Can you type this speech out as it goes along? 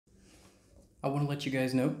I want to let you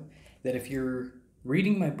guys know that if you're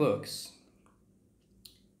reading my books,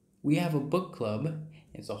 we have a book club.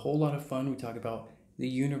 It's a whole lot of fun. We talk about the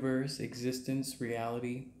universe, existence,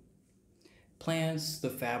 reality, plants, the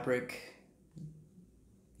fabric,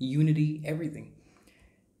 unity, everything.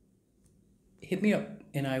 Hit me up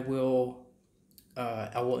and I will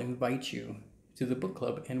invite you to the book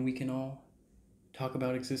club and we can all talk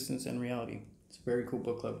about existence and reality. It's a very cool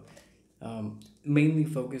book club. Mainly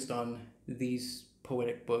focused on these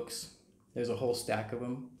poetic books. There's a whole stack of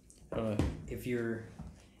them. If you're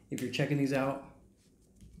checking these out,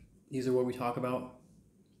 these are what we talk about.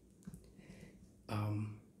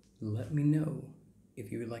 Let me know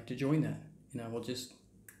if you would like to join that, and I will just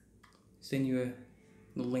send you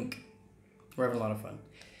the link. We're having a lot of fun.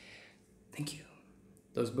 Thank you.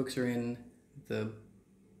 Those books are in the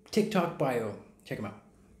TikTok bio. Check them out.